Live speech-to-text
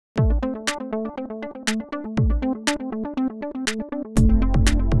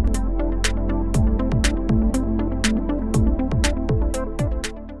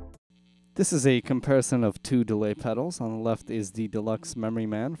This is a comparison of two delay pedals. On the left is the Deluxe Memory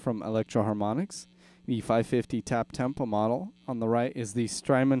Man from Electro Harmonics, the 550 tap tempo model. On the right is the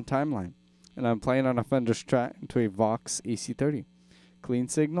Strymon Timeline. And I'm playing on a Fender Strat into a Vox AC30. Clean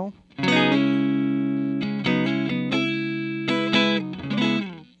signal.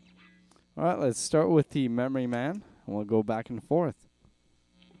 Alright, let's start with the Memory Man, and we'll go back and forth.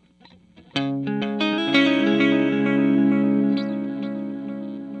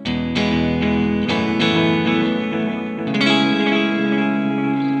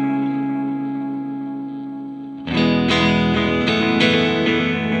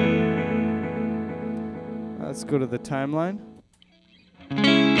 Let's go to the timeline.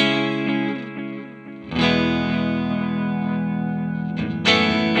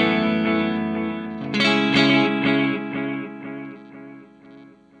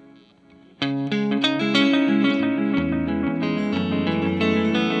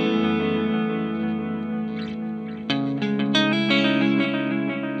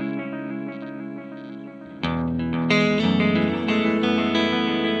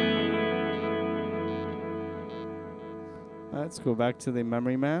 Let's go back to the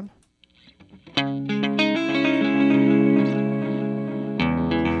Memory Man.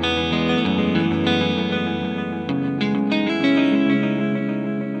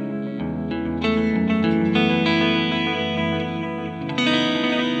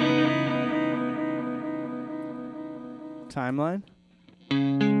 Timeline.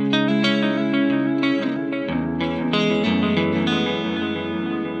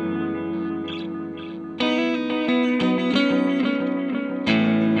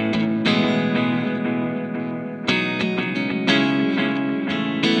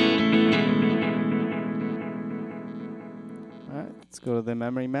 Let's go to the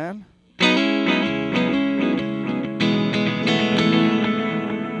Memory Man.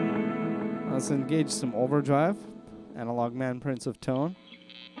 Let's engage some overdrive. Analogman Prince of Tone.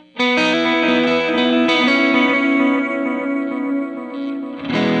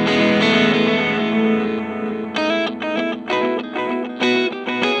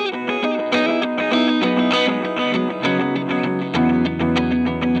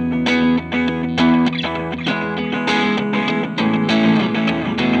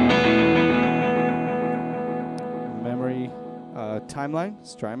 Timeline,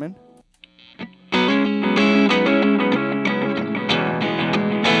 Strymon.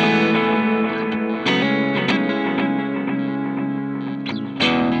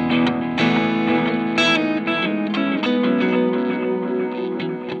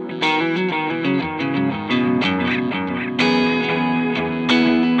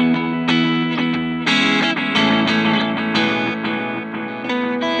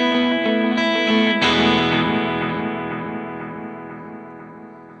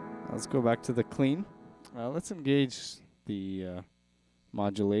 Let's go back to the clean. Let's engage the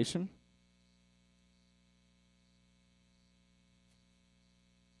modulation.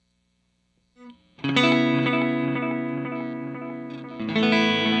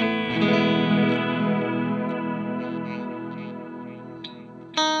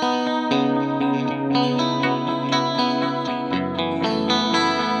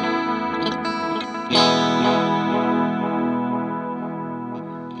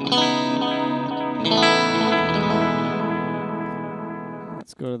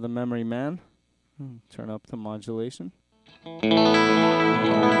 Let's go to the Memory Man. Turn up the modulation.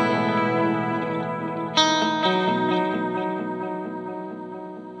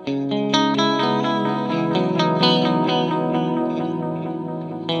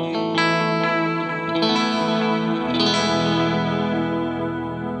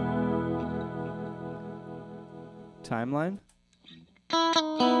 Timeline.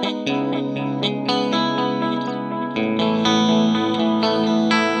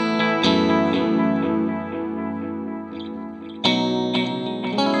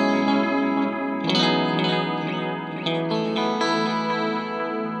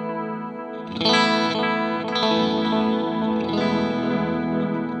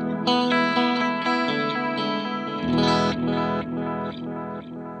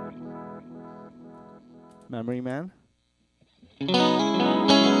 Memory Man.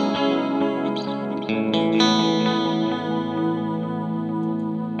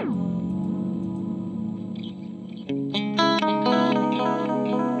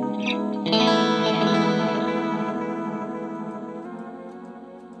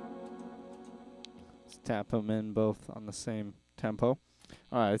 Let's tap them in both on the same tempo.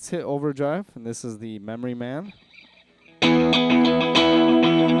 All right, let's hit overdrive, and this is the Memory Man.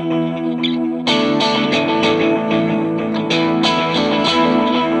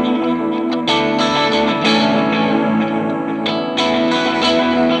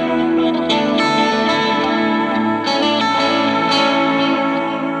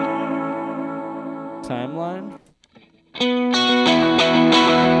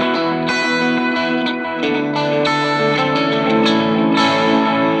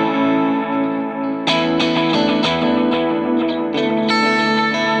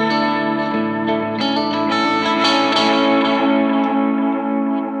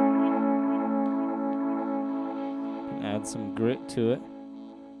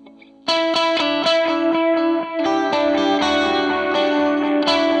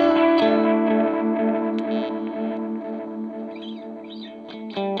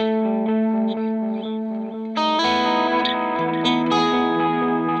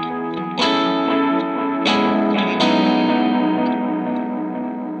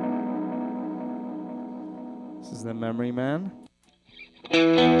 Memory Man.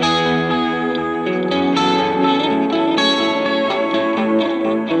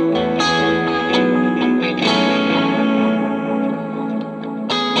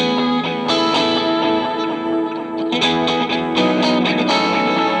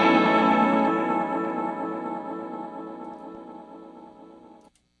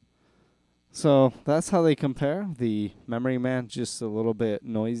 So that's how they compare. The Memory Man just a little bit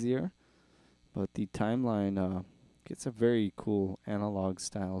noisier, but the Timeline gets a very cool analog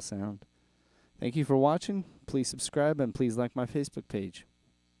style sound. Thank you for watching. Please subscribe and please like my Facebook page.